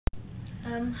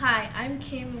Hi, I'm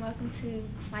Kim and welcome to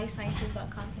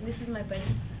mysciences.com, and this is my buddy.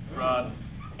 Rod.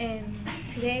 And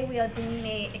today we are doing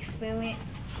a experiment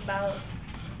about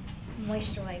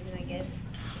moisturizing, I guess.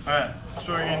 Alright,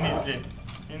 so what you're gonna need today.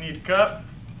 You need a cup,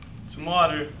 some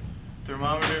water,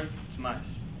 thermometer, some ice.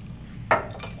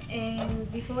 And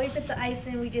before we put the ice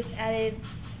in, we just added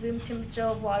room temperature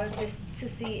of water just to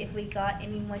see if we got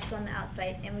any moisture on the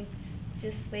outside, and we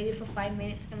just waited for 5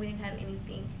 minutes and we didn't have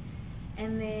anything.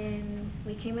 And then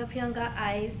we came up here and got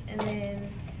ice, and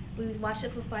then we washed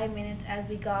it for 5 minutes as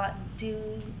we got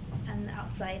dew on the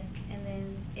outside, and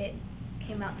then it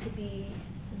came out to be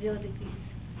 0 degrees.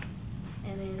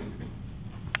 And then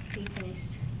we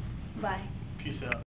finished. Bye. Peace out.